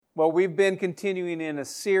Well, we've been continuing in a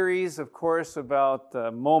series, of course, about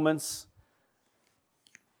moments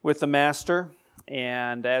with the Master.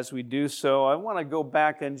 And as we do so, I want to go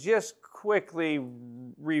back and just quickly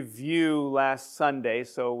review last Sunday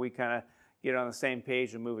so we kind of get on the same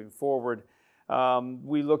page and moving forward.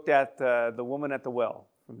 We looked at the woman at the well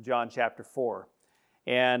from John chapter 4.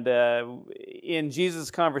 And in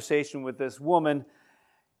Jesus' conversation with this woman,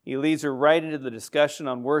 he leads her right into the discussion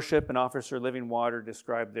on worship and offers her living water,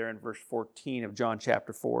 described there in verse 14 of John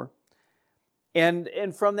chapter 4. And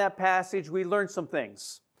from that passage, we learned some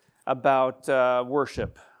things about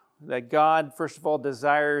worship. That God, first of all,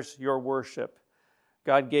 desires your worship.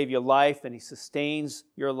 God gave you life, and He sustains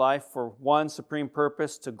your life for one supreme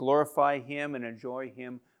purpose, to glorify Him and enjoy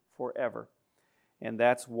Him forever. And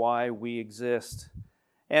that's why we exist.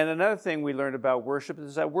 And another thing we learned about worship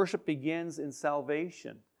is that worship begins in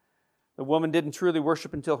salvation. The woman didn't truly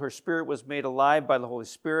worship until her spirit was made alive by the Holy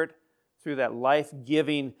Spirit through that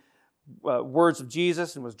life-giving words of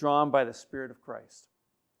Jesus and was drawn by the Spirit of Christ.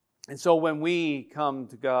 And so when we come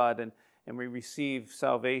to God and we receive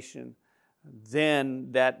salvation,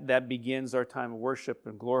 then that begins our time of worship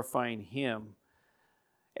and glorifying Him.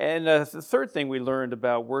 And the third thing we learned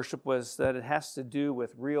about worship was that it has to do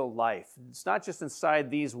with real life. It's not just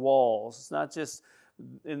inside these walls. It's not just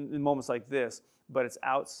in moments like this, but it's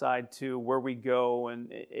outside too, where we go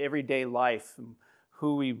and everyday life, and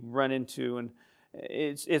who we run into. And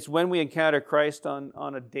it's when we encounter Christ on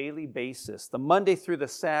a daily basis, the Monday through the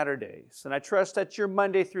Saturdays. And I trust that your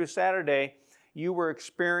Monday through Saturday, you were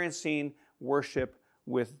experiencing worship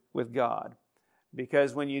with God.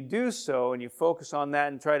 Because when you do so and you focus on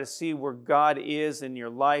that and try to see where God is in your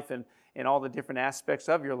life and all the different aspects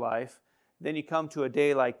of your life, then you come to a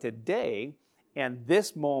day like today, and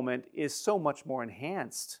this moment is so much more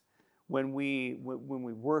enhanced when we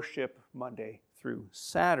worship Monday through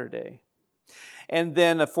Saturday. And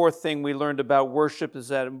then the fourth thing we learned about worship is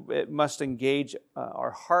that it must engage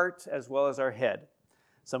our heart as well as our head.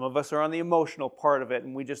 Some of us are on the emotional part of it,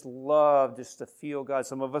 and we just love just to feel God.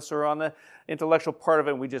 Some of us are on the intellectual part of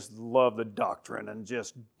it, and we just love the doctrine and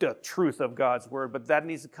just the truth of God's Word. But that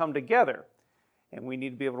needs to come together, and we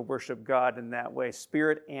need to be able to worship God in that way,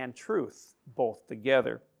 spirit and truth, both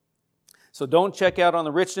together. So don't check out on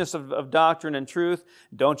the richness of doctrine and truth.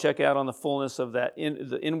 Don't check out on the fullness of that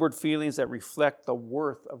the inward feelings that reflect the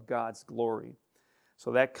worth of God's glory.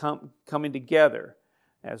 So that coming together,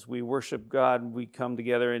 as we worship God, we come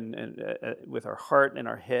together with our heart and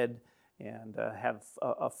our head and have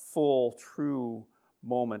a full, true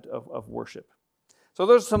moment of worship. So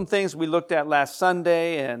those are some things we looked at last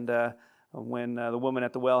Sunday, and when the woman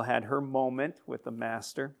at the well had her moment with the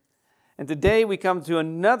Master. And today we come to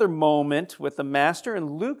another moment with the Master in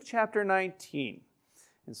Luke chapter 19.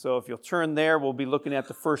 And so if you'll turn there, we'll be looking at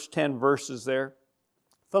the first 10 verses there.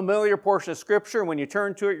 Familiar portion of Scripture. When you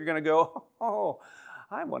turn to it, you're going to go, oh,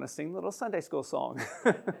 I want to sing a little Sunday school song.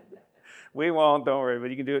 We won't, don't worry,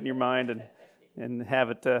 but you can do it in your mind and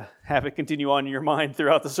have it continue on in your mind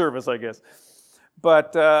throughout the service, I guess.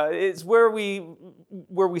 But it's where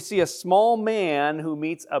we see a small man who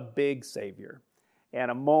meets a big Savior, and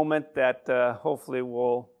a moment that hopefully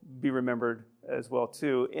will be remembered as well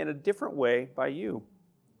too in a different way by you.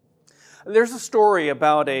 There's a story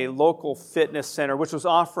about a local fitness center which was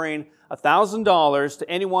offering $1,000 to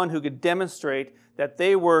anyone who could demonstrate that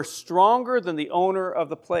they were stronger than the owner of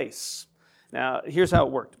the place. Now, here's how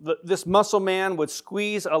it worked. This muscle man would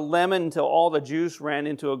squeeze a lemon until all the juice ran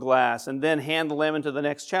into a glass and then hand the lemon to the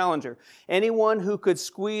next challenger. Anyone who could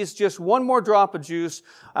squeeze just one more drop of juice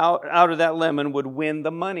out of that lemon would win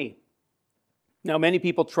the money. Now, many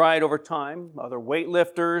people tried over time. Other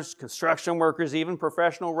weightlifters, construction workers, even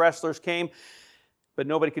professional wrestlers came, but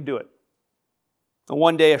nobody could do it. And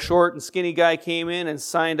one day, a short and skinny guy came in and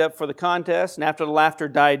signed up for the contest, and after the laughter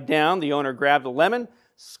died down, the owner grabbed a lemon,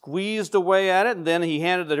 squeezed away at it, and then he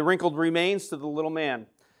handed the wrinkled remains to the little man.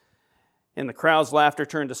 And the crowd's laughter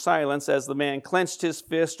turned to silence as the man clenched his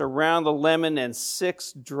fist around the lemon and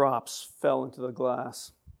 6 drops fell into the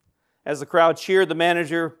glass. As the crowd cheered, the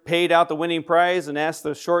manager paid out the winning prize and asked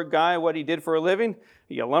the short guy what he did for a living.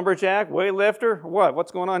 Are you a lumberjack, weightlifter, or what?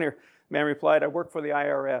 What's going on here? The man replied, I work for the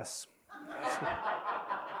IRS.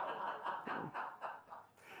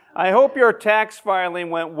 I hope your tax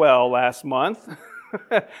filing went well last month.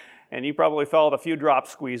 And you probably felt a few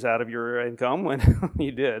drops squeeze out of your income when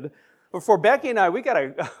you did. But for Becky and I, we got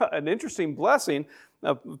an interesting blessing,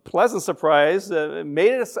 a pleasant surprise,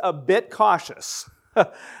 made us a bit cautious.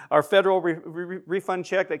 Our federal refund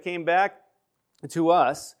check that came back to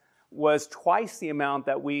us was twice the amount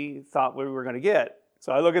that we thought we were going to get.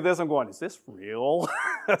 So I look at this, I'm going, is this real?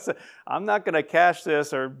 I'm not going to cash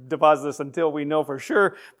this or deposit this until we know for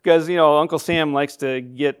sure, because, Uncle Sam likes to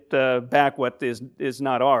get back what is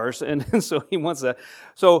not ours, and so he wants to.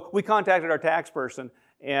 So we contacted our tax person,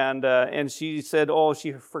 and she said,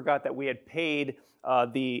 she forgot that we had paid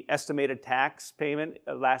the estimated tax payment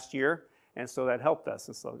last year, and so that helped us.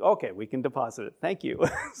 And so, okay, we can deposit it. Thank you.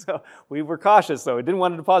 So we were cautious, though. We didn't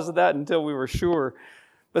want to deposit that until we were sure.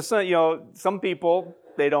 But some people,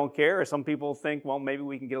 they don't care. Or some people think, well, maybe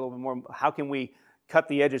we can get a little bit more. How can we cut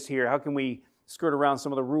the edges here? How can we skirt around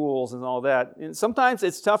some of the rules and all that? And sometimes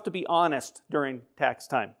it's tough to be honest during tax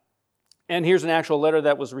time. And here's an actual letter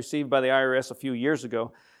that was received by the IRS a few years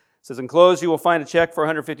ago. It says, enclosed, you will find a check for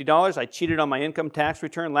 $150. I cheated on my income tax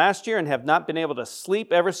return last year and have not been able to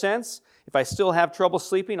sleep ever since. If I still have trouble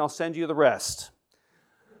sleeping, I'll send you the rest.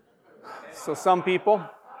 So some people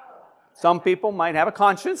might have a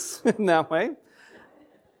conscience in that way.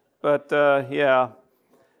 But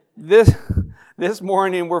this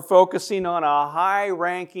morning we're focusing on a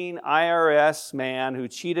high-ranking IRS man who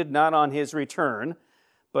cheated not on his return,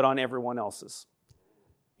 but on everyone else's.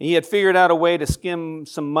 He had figured out a way to skim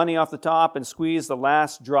some money off the top and squeeze the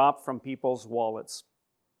last drop from people's wallets.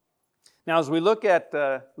 Now, as we look at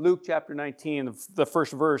Luke chapter 19, the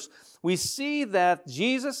first verse, we see that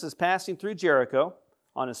Jesus is passing through Jericho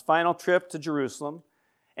on his final trip to Jerusalem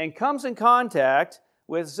and comes in contact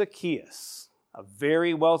with Zacchaeus, a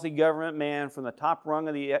very wealthy government man from the top rung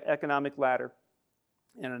of the economic ladder,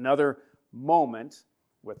 and another moment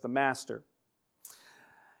with the Master.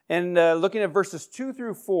 And looking at verses 2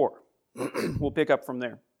 through 4, we'll pick up from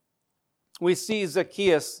there. We see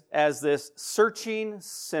Zacchaeus as this searching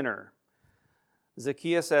sinner.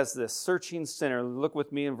 Zacchaeus as this searching sinner. Look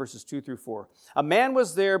with me in verses 2 through 4. A man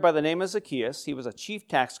was there by the name of Zacchaeus. He was a chief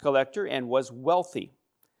tax collector and was wealthy.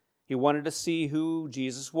 He wanted to see who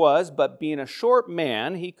Jesus was, but being a short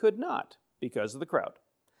man, he could not because of the crowd.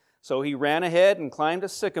 So he ran ahead and climbed a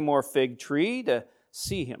sycamore fig tree to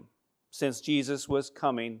see him, since Jesus was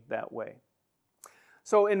coming that way.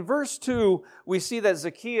 So in verse 2, we see that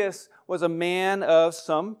Zacchaeus was a man of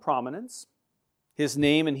some prominence. His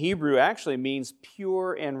name in Hebrew actually means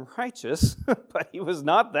pure and righteous, but he was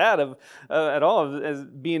not that at all as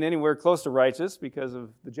being anywhere close to righteous because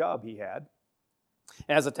of the job he had.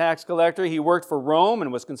 As a tax collector, he worked for Rome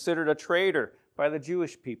and was considered a traitor by the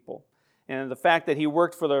Jewish people. And the fact that he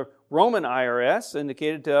worked for the Roman IRS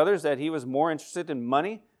indicated to others that he was more interested in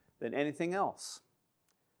money than anything else.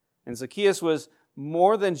 And Zacchaeus was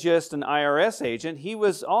more than just an IRS agent. He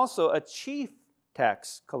was also a chief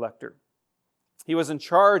tax collector. He was in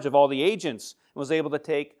charge of all the agents and was able to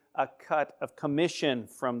take a cut of commission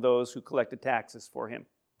from those who collected taxes for him.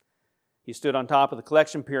 He stood on top of the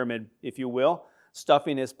collection pyramid, if you will,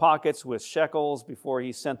 stuffing his pockets with shekels before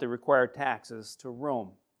he sent the required taxes to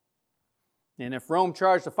Rome. And if Rome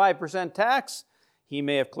charged a 5% tax, he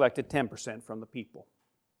may have collected 10% from the people.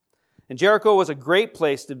 And Jericho was a great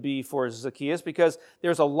place to be for Zacchaeus because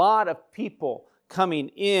there's a lot of people coming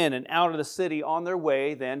in and out of the city on their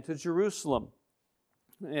way then to Jerusalem,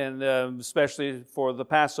 and especially for the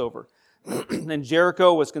Passover. And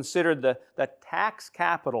Jericho was considered the tax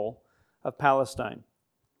capital of Palestine,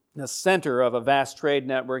 the center of a vast trade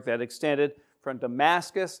network that extended from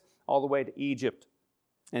Damascus all the way to Egypt.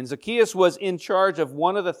 And Zacchaeus was in charge of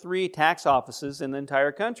one of the 3 tax offices in the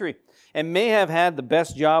entire country and may have had the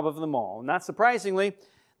best job of them all. Not surprisingly,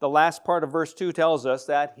 the last part of verse 2 tells us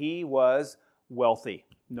that he was wealthy.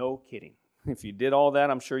 No kidding. If you did all that,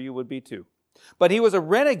 I'm sure you would be too. But he was a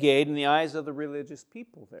renegade in the eyes of the religious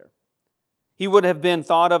people there. He would have been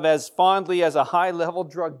thought of as fondly as a high-level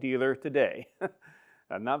drug dealer today.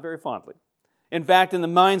 Not very fondly. In fact, in the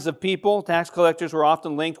minds of people, tax collectors were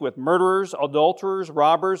often linked with murderers, adulterers,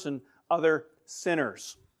 robbers, and other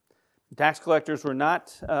sinners. Tax collectors were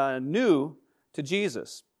not new to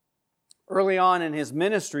Jesus. Early on in his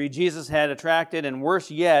ministry, Jesus had attracted, and worse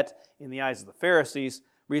yet, in the eyes of the Pharisees,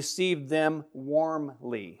 received them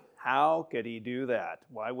warmly. How could he do that?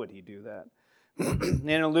 Why would he do that? And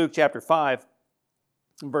in Luke chapter 5,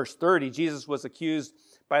 verse 30, Jesus was accused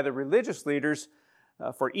by the religious leaders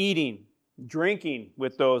for eating, drinking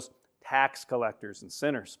with those tax collectors and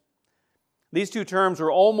sinners. These two terms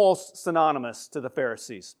were almost synonymous to the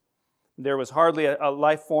Pharisees. There was hardly a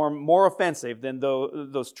life form more offensive than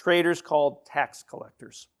those traitors called tax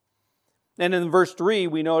collectors. And in verse 3,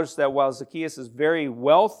 we notice that while Zacchaeus is very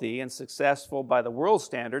wealthy and successful by the world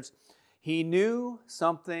standards, he knew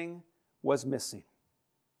something was missing.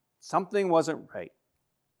 Something wasn't right.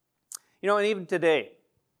 And even today,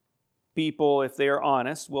 people, if they are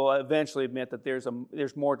honest, will eventually admit that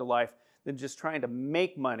there's more to life than just trying to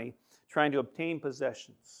make money, trying to obtain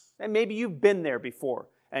possessions. And maybe you've been there before,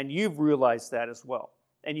 and you've realized that as well.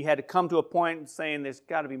 And you had to come to a point saying, there's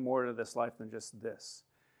got to be more to this life than just this.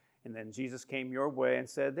 And then Jesus came your way and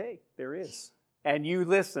said, hey, there is. And you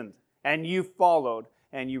listened, and you followed,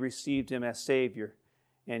 and you received him as Savior.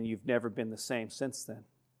 And you've never been the same since then.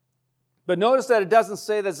 But notice that it doesn't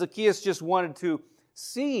say that Zacchaeus just wanted to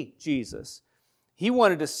see Jesus. He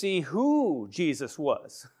wanted to see who Jesus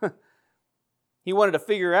was. He wanted to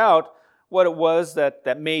figure out what it was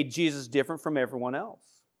that made Jesus different from everyone else.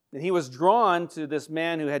 And he was drawn to this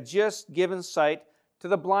man who had just given sight to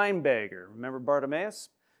the blind beggar. Remember Bartimaeus?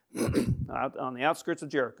 Out on the outskirts of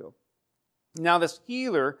Jericho. Now this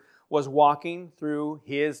healer was walking through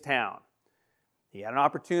his town. He had an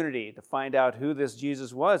opportunity to find out who this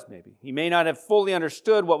Jesus was, maybe. He may not have fully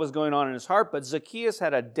understood what was going on in his heart, but Zacchaeus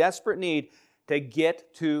had a desperate need to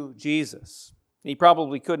get to Jesus. He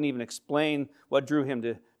probably couldn't even explain what drew him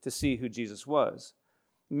to see who Jesus was.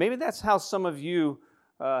 Maybe that's how some of you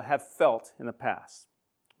have felt in the past.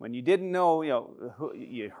 When you didn't know,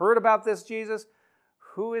 you heard about this Jesus,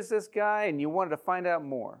 who is this guy? And you wanted to find out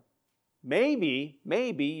more. Maybe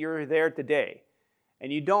you're there today.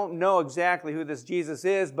 And you don't know exactly who this Jesus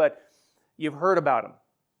is, but you've heard about him.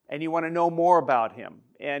 And you want to know more about him.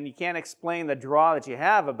 And you can't explain the draw that you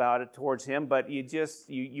have about it towards him, but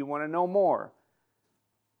you want to know more.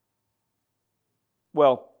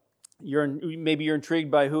 Well, maybe you're intrigued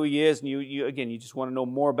by who he is, and you just want to know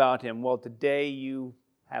more about him. Well, today you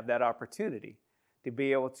have that opportunity to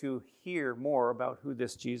be able to hear more about who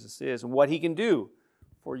this Jesus is and what he can do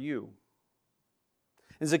for you.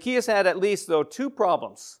 And Zacchaeus had at least, though, 2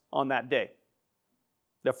 problems on that day.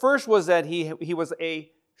 The first was that he was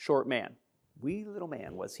a short man. Wee little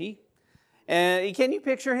man was he. And can you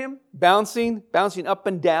picture him bouncing up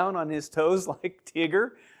and down on his toes like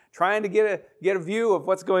Tigger, trying to get a view of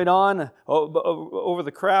what's going on over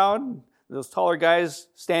the crowd, those taller guys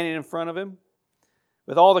standing in front of him?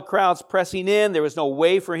 With all the crowds pressing in, there was no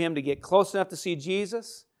way for him to get close enough to see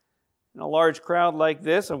Jesus. In a large crowd like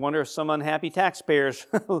this, I wonder if some unhappy taxpayers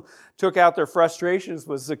took out their frustrations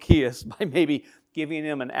with Zacchaeus by maybe giving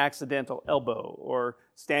him an accidental elbow or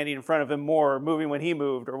standing in front of him more or moving when he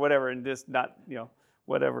moved or whatever and just not,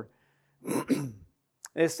 whatever.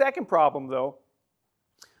 His second problem, though,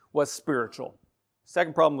 was spiritual.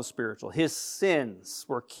 Second problem was spiritual. His sins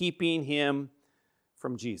were keeping him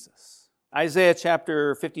from Jesus. Isaiah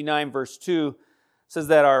chapter 59, verse 2 says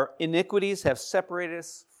that our iniquities have separated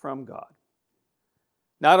us from God.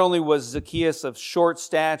 Not only was Zacchaeus of short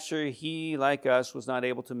stature, he, like us, was not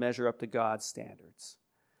able to measure up to God's standards.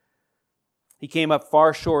 He came up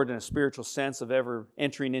far short in a spiritual sense of ever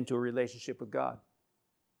entering into a relationship with God.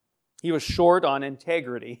 He was short on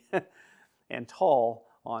integrity and tall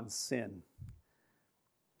on sin.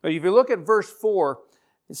 But if you look at verse 4,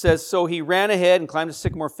 it says, so he ran ahead and climbed a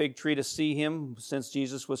sycamore fig tree to see him since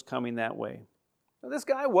Jesus was coming that way. Now, this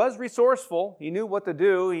guy was resourceful. He knew what to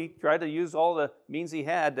do. He tried to use all the means he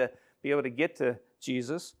had to be able to get to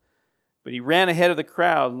Jesus. But he ran ahead of the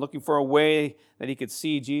crowd looking for a way that he could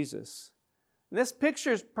see Jesus. And this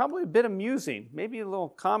picture is probably a bit amusing, maybe a little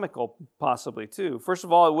comical possibly too. First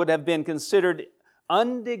of all, it would have been considered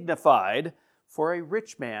undignified for a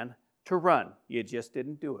rich man to run. You just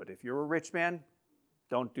didn't do it. If you're a rich man,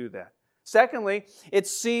 don't do that. Secondly, it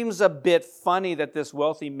seems a bit funny that this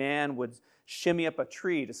wealthy man would shimmy up a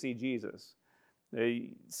tree to see Jesus.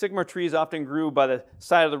 The sycamore trees often grew by the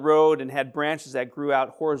side of the road and had branches that grew out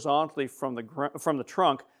horizontally from the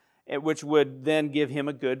trunk, which would then give him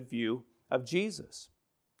a good view of Jesus.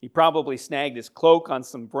 He probably snagged his cloak on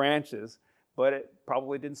some branches, but it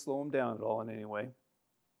probably didn't slow him down at all in any way.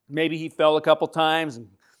 Maybe he fell a couple times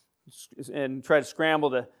and tried to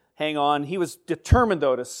scramble to hang on. He was determined,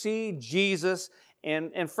 though, to see Jesus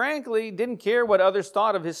and frankly didn't care what others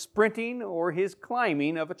thought of his sprinting or his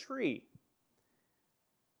climbing of a tree.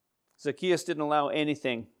 Zacchaeus didn't allow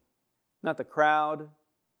anything, not the crowd,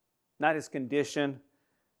 not his condition,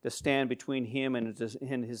 to stand between him and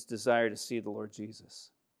his desire to see the Lord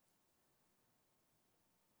Jesus.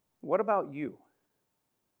 What about you?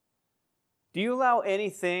 Do you allow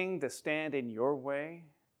anything to stand in your way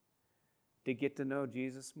to get to know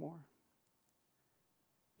Jesus more?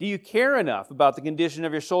 Do you care enough about the condition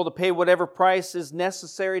of your soul to pay whatever price is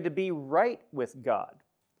necessary to be right with God?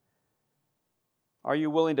 Are you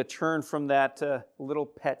willing to turn from that little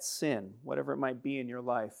pet sin, whatever it might be in your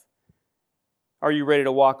life? Are you ready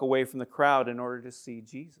to walk away from the crowd in order to see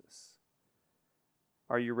Jesus?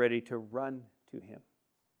 Are you ready to run to Him?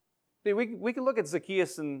 See, we can look at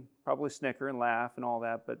Zacchaeus and probably snicker and laugh and all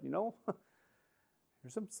that, but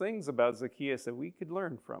There's some things about Zacchaeus that we could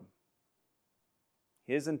learn from.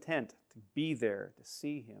 His intent to be there, to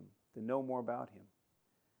see him, to know more about him.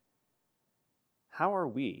 How are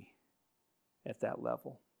we at that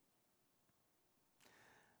level?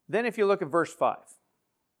 Then if you look at verse 5,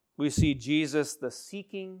 we see Jesus the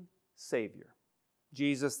seeking Savior.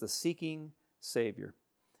 Jesus the seeking Savior.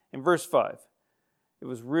 In verse 5, it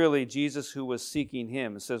was really Jesus who was seeking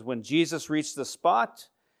him. It says, when Jesus reached the spot,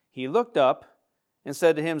 he looked up and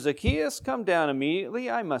said to him, Zacchaeus, come down immediately.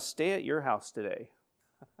 I must stay at your house today.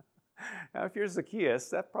 Now, if you're Zacchaeus,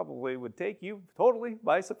 that probably would take you totally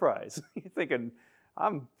by surprise. You're thinking,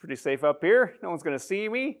 I'm pretty safe up here. No one's going to see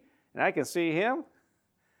me, and I can see him.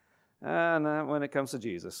 Not when it comes to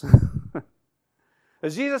Jesus.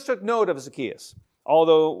 As Jesus took note of Zacchaeus,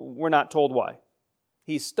 although we're not told why.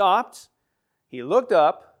 He stopped, he looked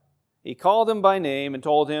up, he called him by name and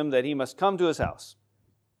told him that he must come to his house.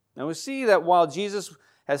 Now we see that while Jesus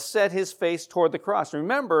has set his face toward the cross,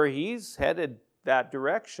 remember, he's headed that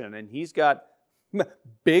direction and he's got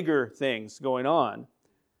bigger things going on.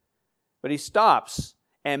 But he stops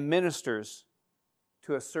and ministers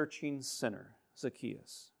to a searching sinner,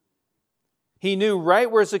 Zacchaeus. He knew right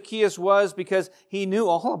where Zacchaeus was because he knew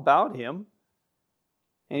all about him,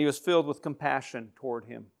 and he was filled with compassion toward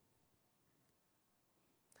him.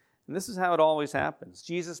 And this is how it always happens.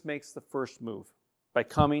 Jesus makes the first move by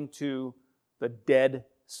coming to the dead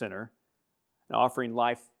sinner and offering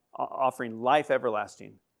life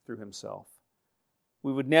everlasting through himself.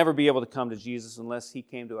 We would never be able to come to Jesus unless he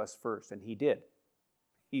came to us first, and he did.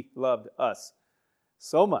 He loved us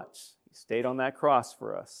so much. He stayed on that cross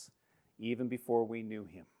for us, even before we knew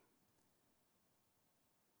him.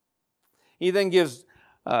 He then gives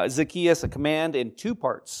Zacchaeus a command in two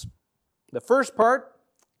parts. The first part,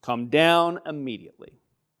 come down immediately.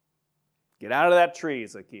 Get out of that tree,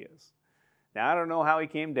 Zacchaeus. Now, I don't know how he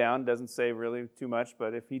came down. Doesn't say really too much,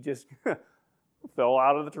 but if he just fell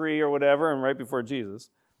out of the tree or whatever and right before Jesus.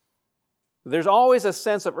 There's always a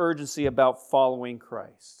sense of urgency about following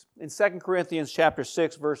Christ. In 2 Corinthians chapter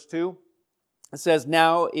 6, verse 2, it says,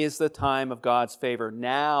 now is the time of God's favor.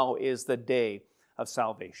 Now is the day of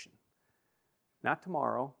salvation. Not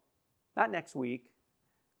tomorrow, not next week,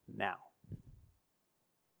 now.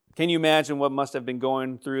 Can you imagine what must have been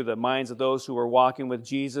going through the minds of those who were walking with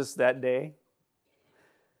Jesus that day?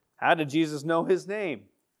 How did Jesus know his name?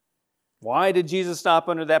 Why did Jesus stop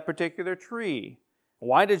under that particular tree?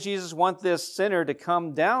 Why did Jesus want this sinner to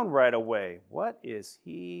come down right away? What is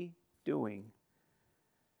he doing?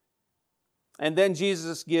 And then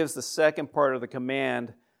Jesus gives the second part of the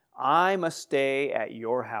command, I must stay at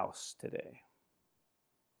your house today.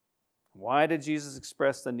 Why did Jesus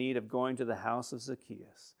express the need of going to the house of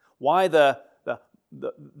Zacchaeus? Why the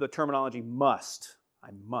terminology must? I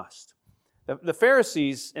must. The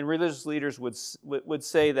Pharisees and religious leaders would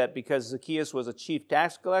say that because Zacchaeus was a chief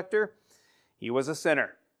tax collector, he was a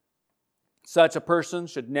sinner. Such a person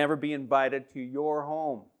should never be invited to your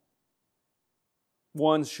home.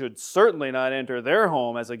 One should certainly not enter their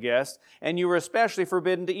home as a guest, and you were especially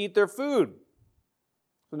forbidden to eat their food.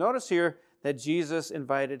 So notice here that Jesus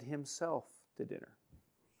invited himself to dinner.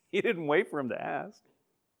 He didn't wait for him to ask.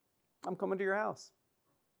 I'm coming to your house.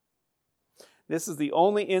 This is the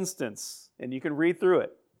only instance, and you can read through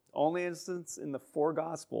it, only instance in the four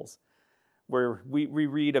Gospels where we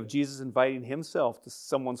read of Jesus inviting himself to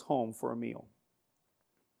someone's home for a meal.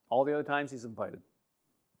 All the other times he's invited.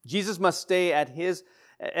 Jesus must stay at his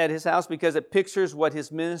house because it pictures what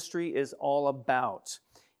his ministry is all about.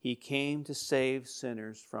 He came to save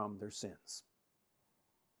sinners from their sins.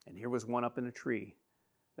 And here was one up in a tree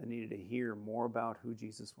that needed to hear more about who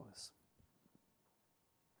Jesus was.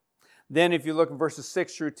 Then if you look at verses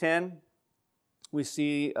 6 through 10, we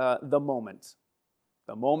see the moment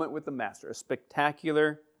with the Master, a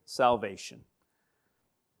spectacular salvation.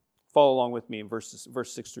 Follow along with me in verse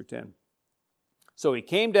 6 through 10. So he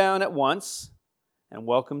came down at once and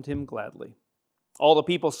welcomed him gladly. All the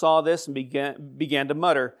people saw this and began to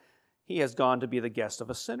mutter, he has gone to be the guest of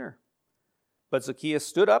a sinner. But Zacchaeus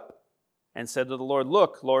stood up and said to the Lord,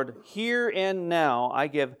 look, Lord, here and now I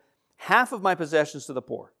give half of my possessions to the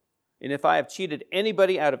poor. And if I have cheated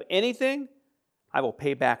anybody out of anything, I will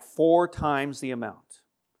pay back 4 times the amount.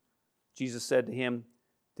 Jesus said to him,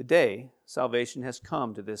 today salvation has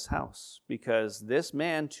come to this house, because this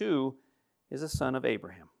man too is a son of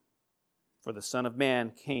Abraham. For the Son of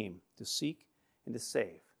Man came to seek and to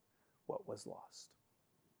save what was lost.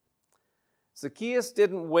 Zacchaeus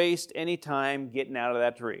didn't waste any time getting out of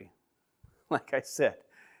that tree. Like I said,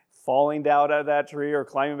 falling down out of that tree or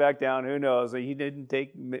climbing back down, who knows? He didn't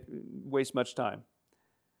waste much time.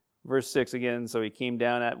 Verse 6 again, so he came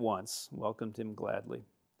down at once, welcomed him gladly.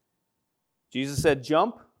 Jesus said,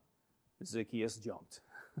 "Jump." Zacchaeus jumped.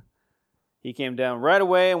 He came down right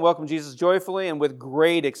away and welcomed Jesus joyfully and with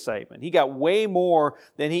great excitement. He got way more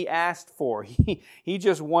than he asked for. He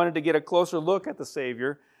just wanted to get a closer look at the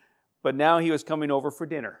Savior, but now he was coming over for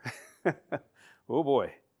dinner. Oh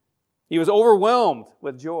boy. He was overwhelmed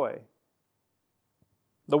with joy.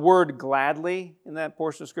 The word gladly in that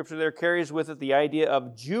portion of Scripture there carries with it the idea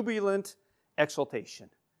of jubilant exultation.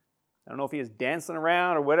 I don't know if he was dancing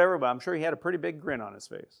around or whatever, but I'm sure he had a pretty big grin on his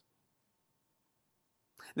face.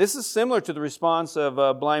 This is similar to the response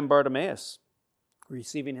of blind Bartimaeus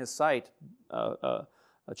receiving his sight a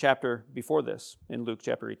chapter before this in Luke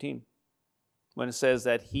chapter 18, when it says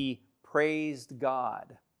that he praised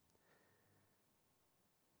God.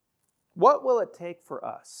 What will it take for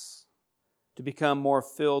us to become more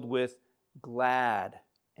filled with glad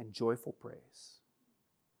and joyful praise?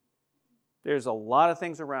 There's a lot of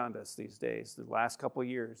things around us these days, the last couple of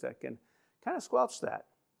years, that can kind of squelch that.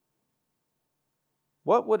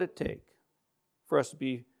 What would it take for us to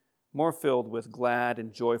be more filled with glad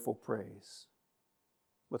and joyful praise?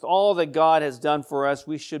 With all that God has done for us,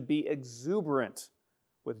 we should be exuberant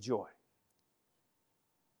with joy.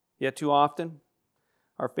 Yet too often,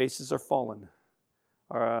 our faces are fallen.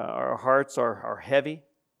 Our hearts are heavy.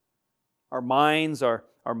 Our minds are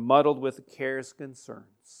muddled with cares and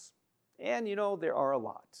concerns. And there are a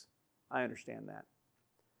lot. I understand that.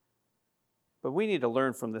 But we need to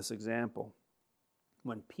learn from this example.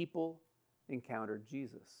 When people encountered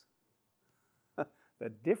Jesus, the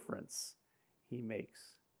difference he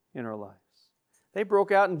makes in our lives. They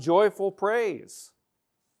broke out in joyful praise.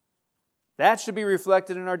 That should be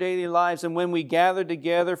reflected in our daily lives. And when we gather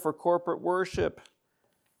together for corporate worship,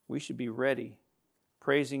 we should be ready,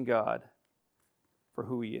 praising God for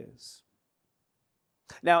who he is.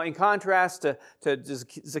 Now, in contrast to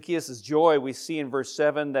Zacchaeus' joy, we see in verse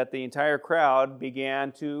 7 that the entire crowd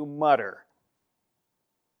began to mutter.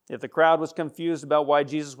 If the crowd was confused about why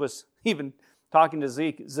Jesus was even talking to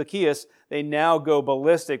Zacchaeus, they now go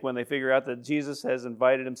ballistic when they figure out that Jesus has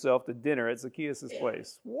invited himself to dinner at Zacchaeus'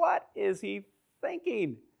 place. What is he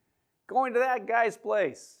thinking? Going to that guy's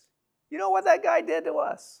place. You know what that guy did to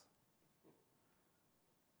us?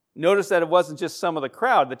 Notice that it wasn't just some of the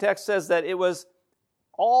crowd. The text says that it was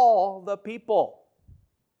all the people.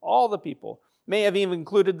 All the people. May have even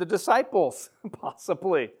included the disciples,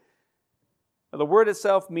 possibly. The word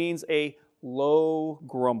itself means a low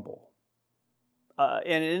grumble.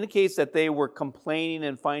 And it indicates that they were complaining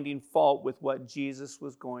and finding fault with what Jesus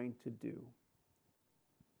was going to do.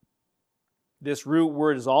 This root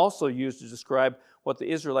word is also used to describe what the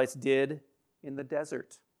Israelites did in the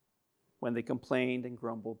desert when they complained and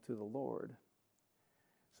grumbled to the Lord.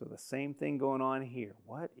 So the same thing going on here.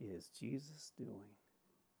 What is Jesus doing?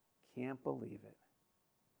 Can't believe it.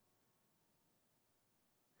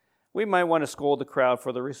 We might want to scold the crowd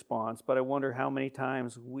for the response, but I wonder how many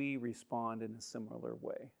times we respond in a similar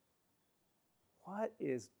way. What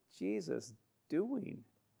is Jesus doing?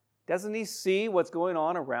 Doesn't he see what's going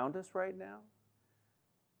on around us right now?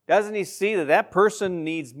 Doesn't he see that that person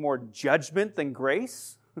needs more judgment than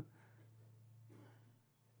grace?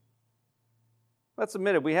 Let's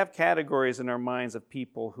admit it, we have categories in our minds of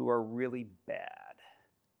people who are really bad.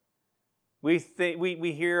 We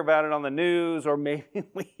hear about it on the news, or maybe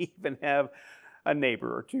we even have a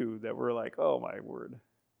neighbor or two that we're like, oh my word.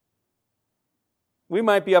 We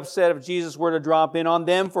might be upset if Jesus were to drop in on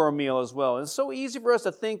them for a meal as well. It's so easy for us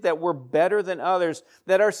to think that we're better than others,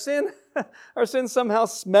 that our sin somehow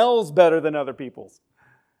smells better than other people's.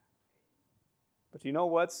 But you know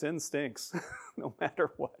what? Sin stinks, no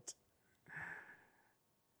matter what.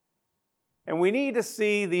 And we need to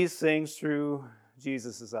see these things through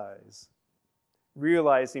Jesus' eyes,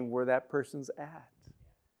 realizing where that person's at.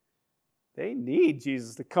 They need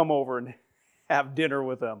Jesus to come over and have dinner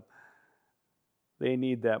with them. They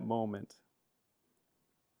need that moment.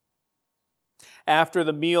 After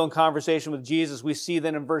the meal and conversation with Jesus, we see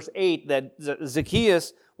then in verse 8 that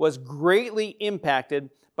Zacchaeus was greatly impacted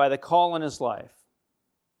by the call in his life.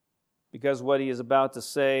 Because what he is about to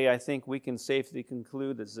say, I think we can safely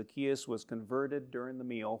conclude that Zacchaeus was converted during the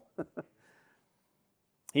meal.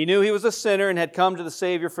 He knew he was a sinner and had come to the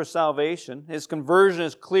Savior for salvation. His conversion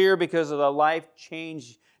is clear because of the life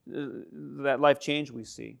change we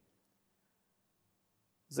see.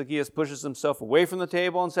 Zacchaeus pushes himself away from the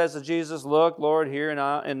table and says to Jesus, "Look, Lord, here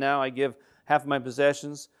and now I give half of my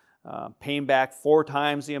possessions, paying back 4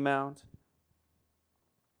 times the amount."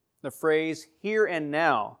 The phrase "here and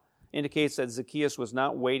now" indicates that Zacchaeus was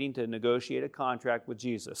not waiting to negotiate a contract with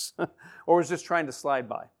Jesus or was just trying to slide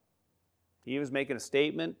by. He was making a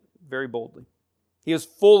statement very boldly. He was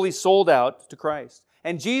fully sold out to Christ.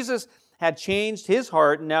 And Jesus had changed his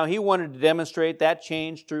heart, and now he wanted to demonstrate that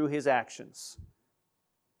change through his actions.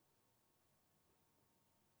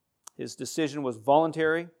 His decision was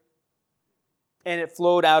voluntary, and it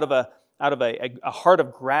flowed out of a heart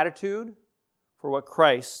of gratitude for what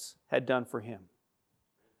Christ had done for him.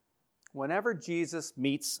 Whenever Jesus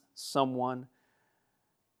meets someone,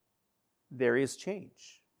 there is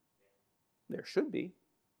change. There should be.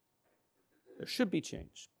 There should be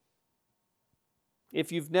change.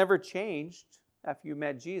 If you've never changed after you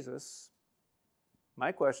met Jesus,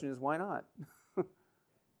 my question is, why not?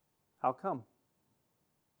 How come?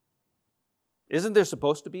 Isn't there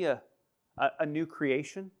supposed to be a new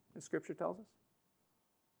creation, as Scripture tells us?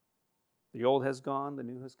 The old has gone, the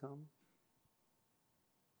new has come.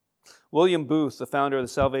 William Booth, the founder of the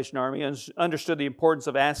Salvation Army, understood the importance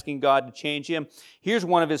of asking God to change him. Here's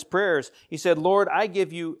one of his prayers. He said, Lord, I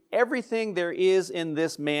give you everything there is in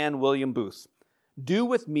this man, William Booth. Do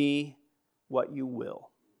with me what you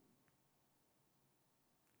will.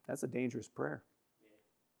 That's a dangerous prayer.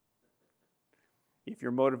 If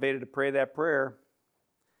you're motivated to pray that prayer,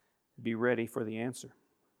 be ready for the answer.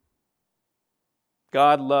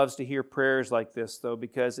 God loves to hear prayers like this, though,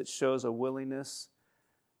 because it shows a willingness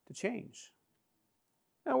to change.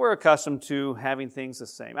 Now, we're accustomed to having things the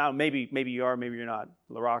same. Maybe you are, maybe you're not.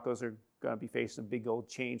 The Larocos are going to be facing a big old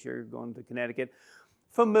change here, going to Connecticut.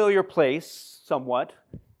 Familiar place, somewhat,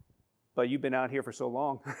 but you've been out here for so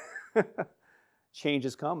long. Change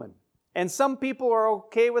is coming. And some people are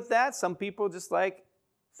okay with that. Some people just like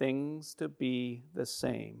things to be the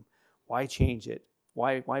same. Why change it?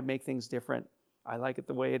 Why make things different? I like it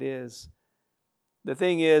the way it is. The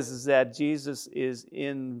thing is that Jesus is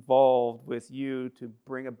involved with you to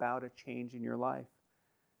bring about a change in your life.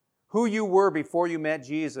 Who you were before you met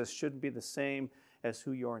Jesus shouldn't be the same as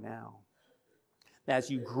who you are now.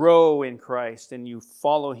 As you grow in Christ and you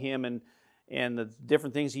follow Him and the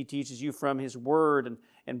different things He teaches you from His Word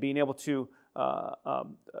and being able to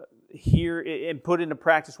hear and put into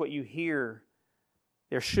practice what you hear,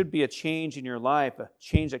 there should be a change in your life, a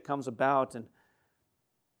change that comes about, and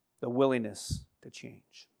the willingness to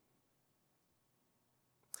change.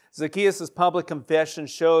 Zacchaeus' public confession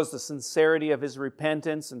shows the sincerity of his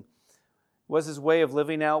repentance and was his way of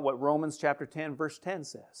living out what Romans chapter 10, verse 10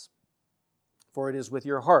 says. For it is with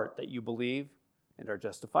your heart that you believe and are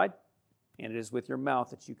justified, and it is with your mouth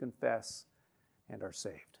that you confess and are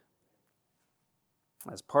saved.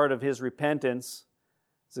 As part of his repentance,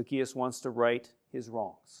 Zacchaeus wants to right his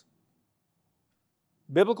wrongs.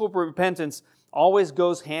 Biblical repentance always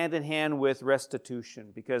goes hand in hand with restitution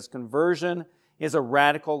because conversion is a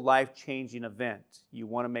radical, life-changing event. You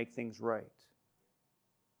want to make things right.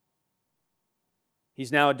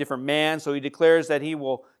 He's now a different man, so he declares that he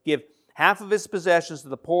will give half of his possessions to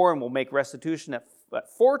the poor and will make restitution at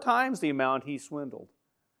 4 times the amount he swindled.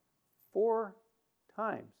 4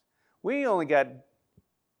 times. We only got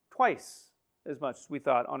twice as much as we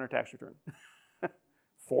thought on our tax return.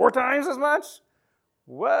 4 times as much?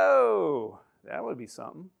 Whoa, that would be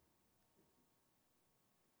something.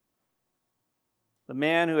 The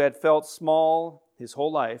man who had felt small his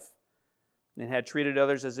whole life and had treated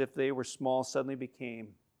others as if they were small suddenly became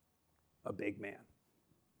a big man.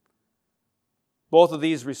 Both of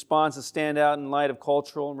these responses stand out in light of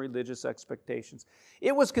cultural and religious expectations.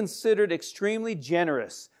 It was considered extremely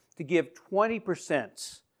generous to give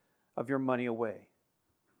 20% of your money away.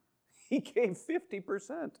 He gave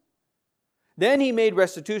 50%. Then he made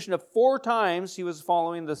restitution of 4 times. He was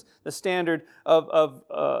following the standard of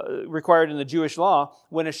required in the Jewish law.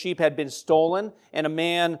 When a sheep had been stolen and a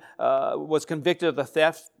man was convicted of the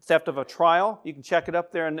theft of a trial, you can check it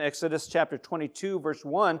up there in Exodus chapter 22, verse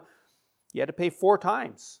 1. He had to pay 4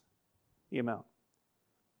 times the amount.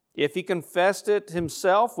 If he confessed it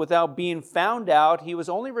himself without being found out, he was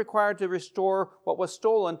only required to restore what was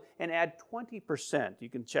stolen and add 20%. You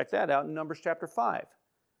can check that out in Numbers chapter 5,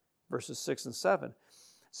 verses 6 and 7.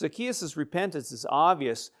 Zacchaeus' repentance is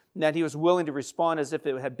obvious in that he was willing to respond as if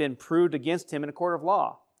it had been proved against him in a court of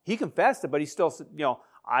law. He confessed it, but he still said,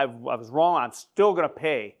 I was wrong. I'm still going to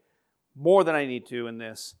pay more than I need to in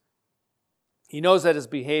this. He knows that his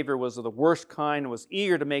behavior was of the worst kind and was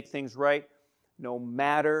eager to make things right, no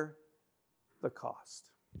matter the cost.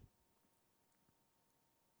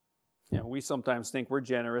 We sometimes think we're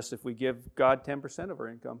generous if we give God 10% of our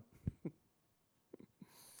income.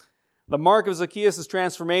 The mark of Zacchaeus'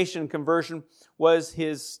 transformation and conversion was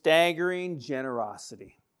his staggering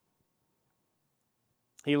generosity.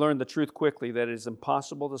 He learned the truth quickly that it is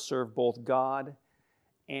impossible to serve both God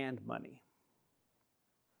and money.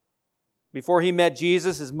 Before he met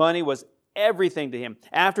Jesus, his money was everything to him.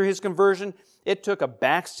 After his conversion, it took a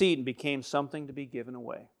back seat and became something to be given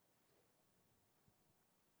away.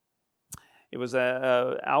 It was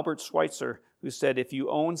Albert Schweitzer who said, if you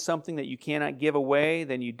own something that you cannot give away,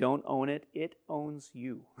 then you don't own it. It owns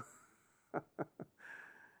you.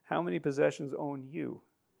 How many possessions own you?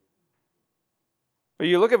 But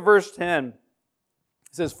you look at verse 10. It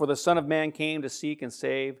says, for the Son of Man came to seek and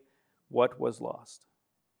save what was lost.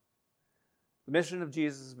 The mission of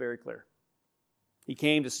Jesus is very clear. He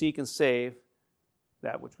came to seek and save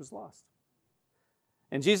that which was lost.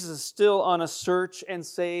 And Jesus is still on a search and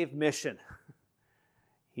save mission.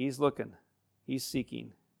 He's looking. He's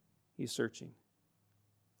seeking. He's searching.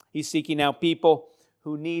 He's seeking out people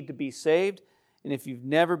who need to be saved. And if you've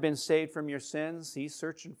never been saved from your sins, He's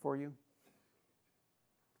searching for you.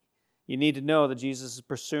 You need to know that Jesus is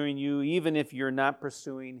pursuing you even if you're not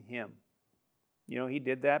pursuing Him. You know, He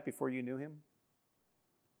did that before you knew Him.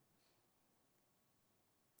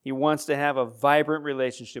 He wants to have a vibrant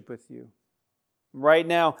relationship with you. Right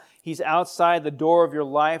now, He's outside the door of your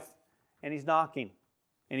life and He's knocking.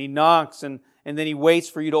 And He knocks and then He waits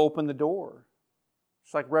for you to open the door.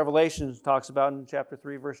 Just like Revelation talks about in chapter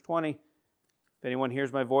 3, verse 20. If anyone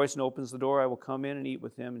hears my voice and opens the door, I will come in and eat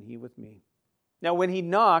with him and he with me. Now, when He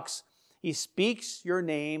knocks, He speaks your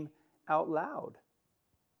name out loud.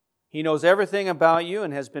 He knows everything about you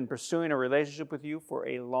and has been pursuing a relationship with you for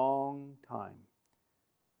a long time.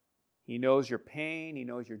 He knows your pain, He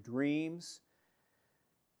knows your dreams,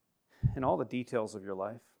 and all the details of your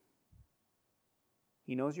life.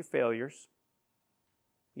 He knows your failures.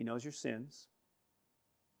 He knows your sins.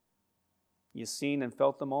 You've seen and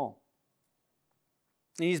felt them all.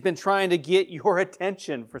 And He's been trying to get your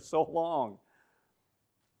attention for so long.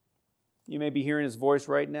 You may be hearing His voice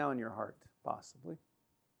right now in your heart, possibly.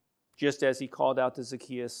 Just as He called out to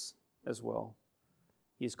Zacchaeus as well.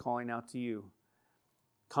 He's calling out to you.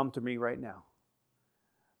 Come to me right now,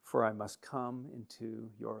 for I must come into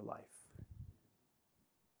your life.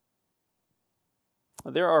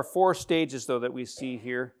 There are 4 stages, though, that we see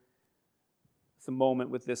here. The moment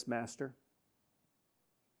with this master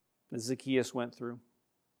that Zacchaeus went through,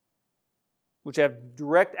 which have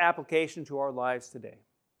direct application to our lives today.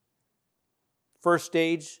 First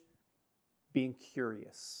stage, being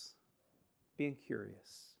curious. Being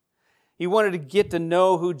curious. He wanted to get to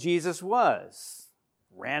know who Jesus was.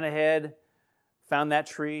 Ran ahead, found that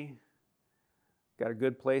tree, got a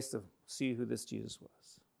good place to see who this Jesus was.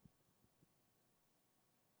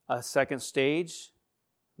 A second stage,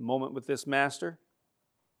 moment with this master,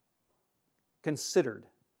 considered.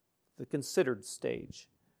 The considered stage.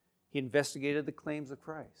 He investigated the claims of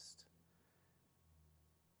Christ.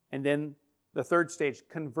 And then the third stage,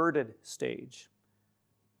 converted stage.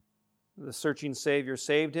 The searching Savior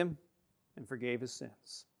saved him and forgave his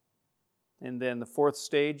sins. And then the fourth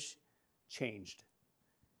stage, changed.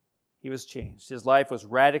 He was changed. His life was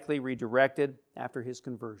radically redirected after his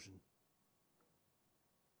conversion.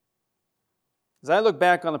 As I look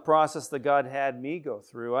back on the process that God had me go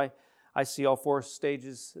through, I see all 4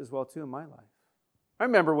 stages as well too in my life. I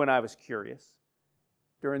remember when I was curious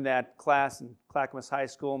during that class in Clackamas High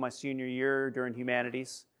School, my senior year during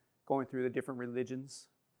humanities, going through the different religions.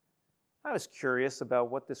 I was curious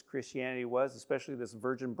about what this Christianity was, especially this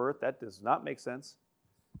virgin birth. That does not make sense.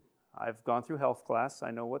 I've gone through health class.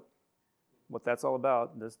 I know what that's all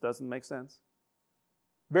about. This doesn't make sense.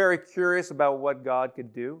 Very curious about what God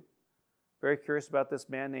could do. Very curious about this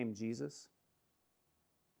man named Jesus.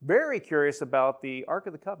 Very curious about the Ark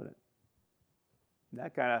of the Covenant.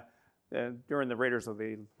 That kind of, during the Raiders of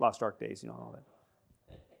the Lost Ark days, all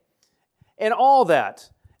that. And all that.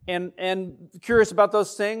 And curious about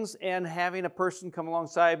those things and having a person come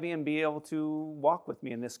alongside me and be able to walk with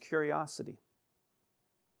me in this curiosity.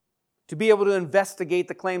 To be able to investigate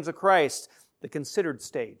the claims of Christ, the considered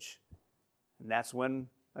stage. And that's when,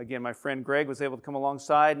 again, my friend Greg was able to come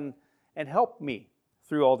alongside and help me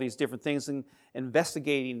through all these different things and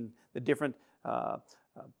investigating the different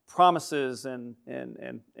promises and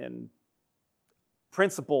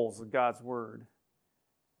principles of God's Word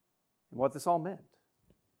and what this all meant.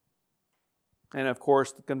 And, of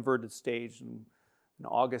course, the converted stage in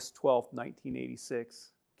August 12th,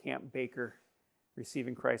 1986, Camp Baker,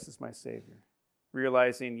 receiving Christ as my Savior.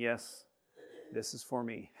 Realizing, yes, this is for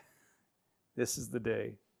me. This is the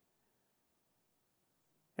day.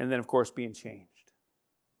 And then, of course, being changed.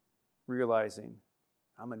 Realizing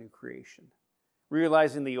I'm a new creation.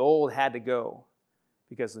 Realizing the old had to go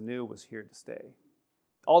because the new was here to stay.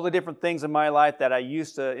 All the different things in my life that I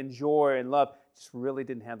used to enjoy and love just really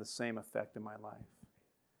didn't have the same effect in my life.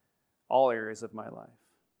 All areas of my life.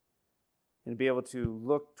 and be able to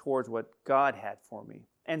look towards what God had for me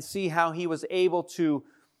and see how He was able to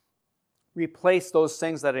replace those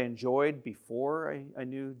things that I enjoyed before I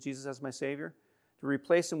knew Jesus as my Savior, to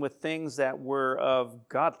replace them with things that were of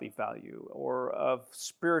godly value or of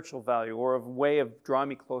spiritual value or of a way of drawing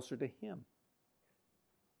me closer to Him.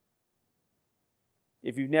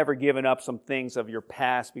 If you've never given up some things of your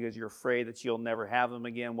past because you're afraid that you'll never have them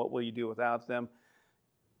again, what will you do without them?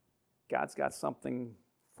 God's got something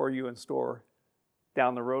for you in store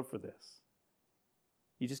down the road for this.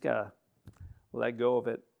 You just got to let go of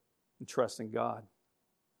it and trust in God.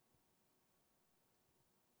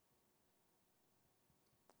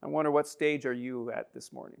 I wonder, what stage are you at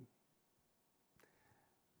this morning?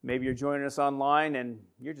 Maybe you're joining us online and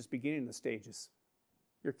you're just beginning the stages.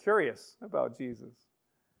 You're curious about Jesus.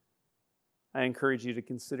 I encourage you to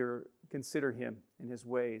consider Him and His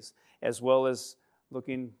ways, as well as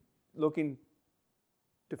looking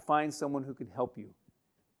to find someone who can help you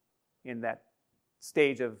in that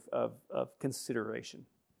stage of consideration.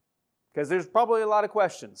 Because there's probably a lot of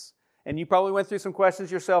questions, and you probably went through some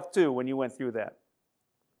questions yourself too when you went through that.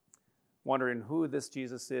 Wondering who this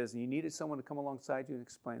Jesus is, and you needed someone to come alongside you and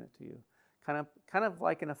explain it to you. Kind of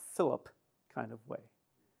like in a Philip kind of way.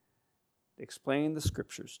 Explaining the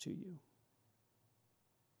Scriptures to you.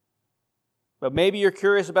 But maybe you're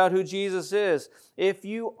curious about who Jesus is. If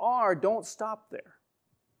you are, don't stop there.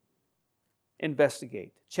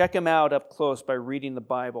 Investigate. Check Him out up close by reading the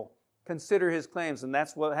Bible. Consider His claims. And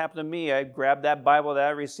that's what happened to me. I grabbed that Bible that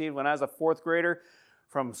I received when I was a fourth grader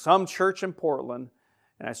from some church in Portland,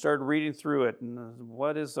 and I started reading through it.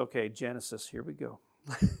 And Genesis, here we go.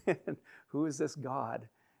 Who is this God?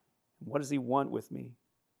 What does He want with me?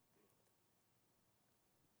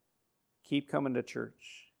 Keep coming to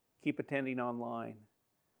church. Keep attending online.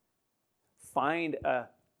 Find a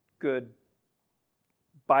good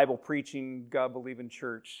Bible preaching, God believing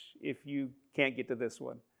church if you can't get to this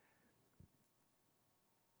one.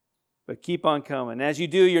 But keep on coming. As you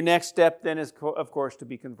do, your next step then is, of course, to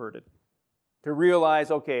be converted. To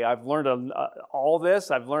realize, okay, I've learned all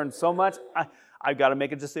this. I've learned so much. I've got to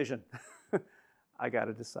make a decision. I got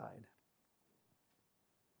to decide.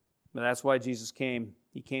 But that's why Jesus came.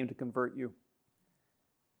 He came to convert you.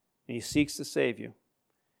 And He seeks to save you.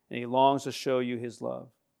 And He longs to show you His love.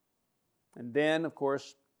 And then, of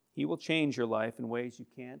course, He will change your life in ways you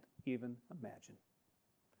can't even imagine.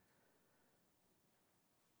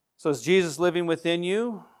 So is Jesus living within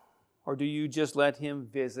you, or do you just let Him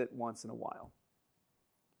visit once in a while?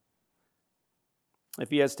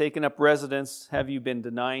 If He has taken up residence, have you been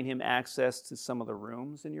denying Him access to some of the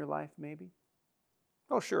rooms in your life, maybe?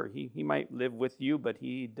 Oh, sure, he might live with you, but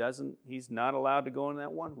he's not allowed to go in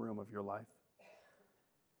that one room of your life.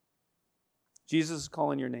 Jesus is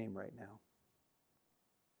calling your name right now.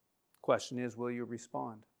 Question is, will you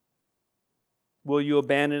respond? Will you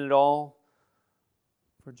abandon it all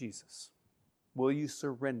for Jesus? Will you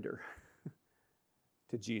surrender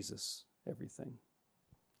to Jesus everything?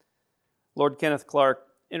 Lord Kenneth Clark,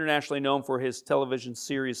 internationally known for his television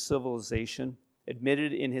series Civilization,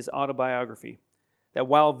 admitted in his autobiography that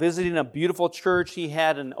while visiting a beautiful church, he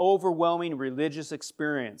had an overwhelming religious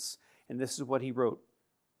experience. And this is what he wrote.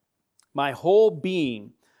 My whole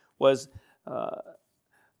being was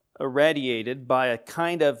irradiated by a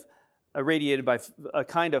kind of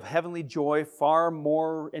heavenly joy far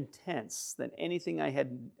more intense than anything I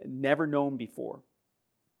had never known before.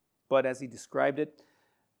 But as he described it,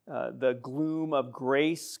 the gloom of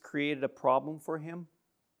grace created a problem for him.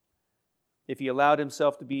 If he allowed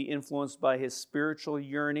himself to be influenced by his spiritual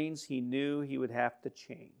yearnings, he knew he would have to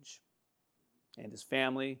change. And his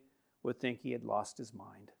family would think he had lost his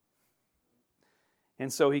mind.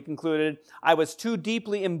 And so he concluded, I was too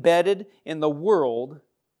deeply embedded in the world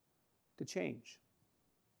to change.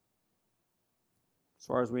 As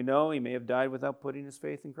far as we know, he may have died without putting his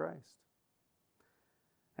faith in Christ.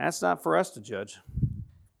 That's not for us to judge.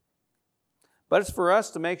 But it's for us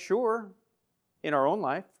to make sure in our own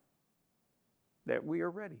life that we are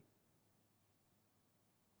ready.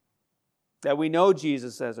 That we know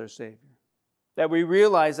Jesus as our Savior. That we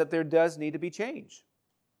realize that there does need to be change.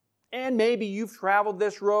 And maybe you've traveled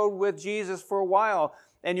this road with Jesus for a while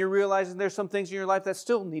and you're realizing there's some things in your life that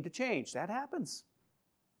still need to change. That happens.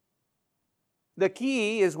 The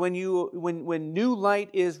key is when new light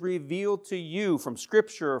is revealed to you from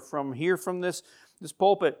Scripture, from this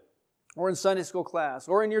pulpit, or in Sunday school class,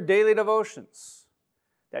 or in your daily devotions,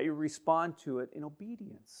 that you respond to it in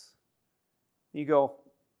obedience. You go,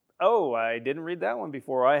 oh, I didn't read that one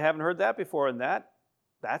before. I haven't heard that before. And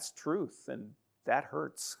that's truth, and that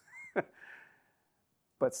hurts.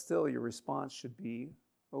 But still, your response should be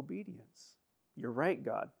obedience. You're right,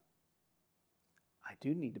 God. I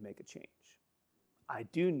do need to make a change. I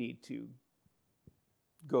do need to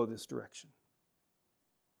go this direction.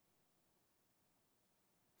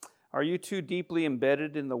 Are you too deeply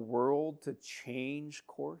embedded in the world to change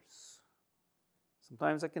course?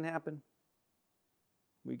 Sometimes that can happen.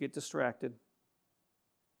 We get distracted.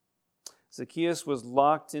 Zacchaeus was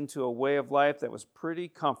locked into a way of life that was pretty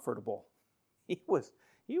comfortable. He was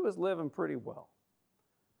living pretty well.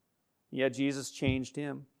 Yet Jesus changed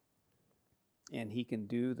him, and he can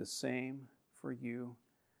do the same for you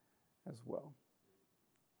as well.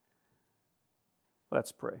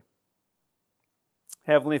 Let's pray.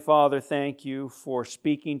 Heavenly Father, thank you for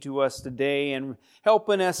speaking to us today and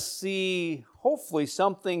helping us see, hopefully,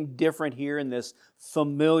 something different here in this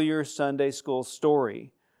familiar Sunday school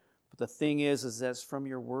story. But the thing is that's from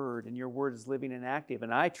your word, and your word is living and active.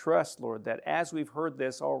 And I trust, Lord, that as we've heard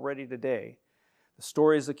this already today, the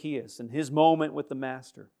story of Zacchaeus and his moment with the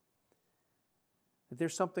Master, that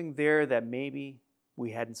there's something there that maybe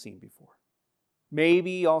we hadn't seen before.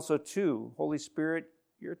 Maybe also, too, Holy Spirit,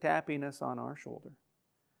 you're tapping us on our shoulder,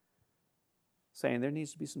 saying there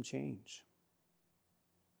needs to be some change.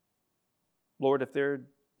 Lord, if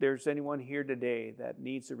there's anyone here today that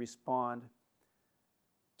needs to respond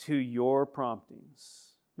to your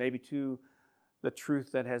promptings, maybe to the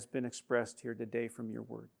truth that has been expressed here today from your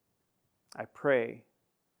word, I pray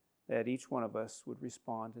that each one of us would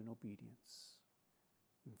respond in obedience.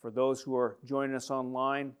 And for those who are joining us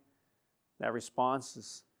online, that response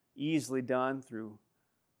is easily done through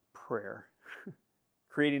prayer.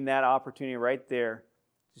 Creating that opportunity right there,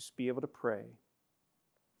 just be able to pray.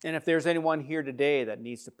 And if there's anyone here today that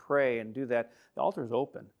needs to pray and do that, the altar is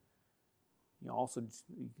open. You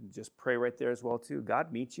can just pray right there as well too.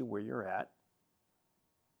 God meets you where you're at.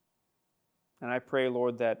 And I pray,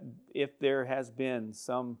 Lord, that if there has been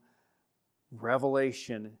some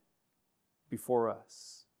revelation before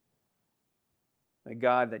us, that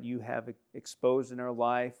God, that you have exposed in our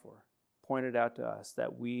life or pointed out to us,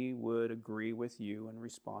 that we would agree with you and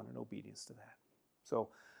respond in obedience to that. So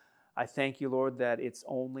I thank you, Lord, that it's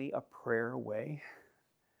only a prayer away.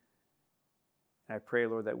 And I pray,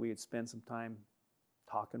 Lord, that we would spend some time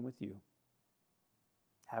talking with you,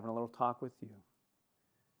 having a little talk with you,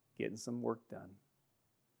 getting some work done,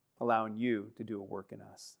 allowing you to do a work in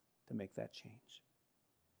us to make that change.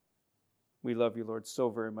 We love you, Lord, so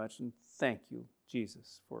very much, and thank you,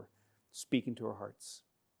 Jesus, for speaking to our hearts.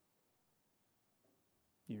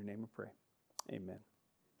 In your name we pray. Amen.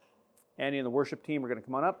 Andy and the worship team are going to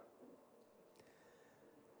come on up,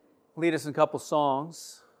 lead us in a couple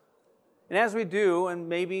songs. And as we do, and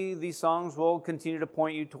maybe these songs will continue to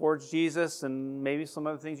point you towards Jesus and maybe some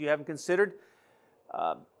other things you haven't considered,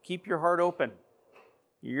 keep your heart open,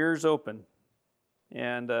 your ears open,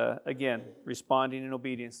 and again, responding in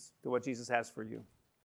obedience to what Jesus has for you.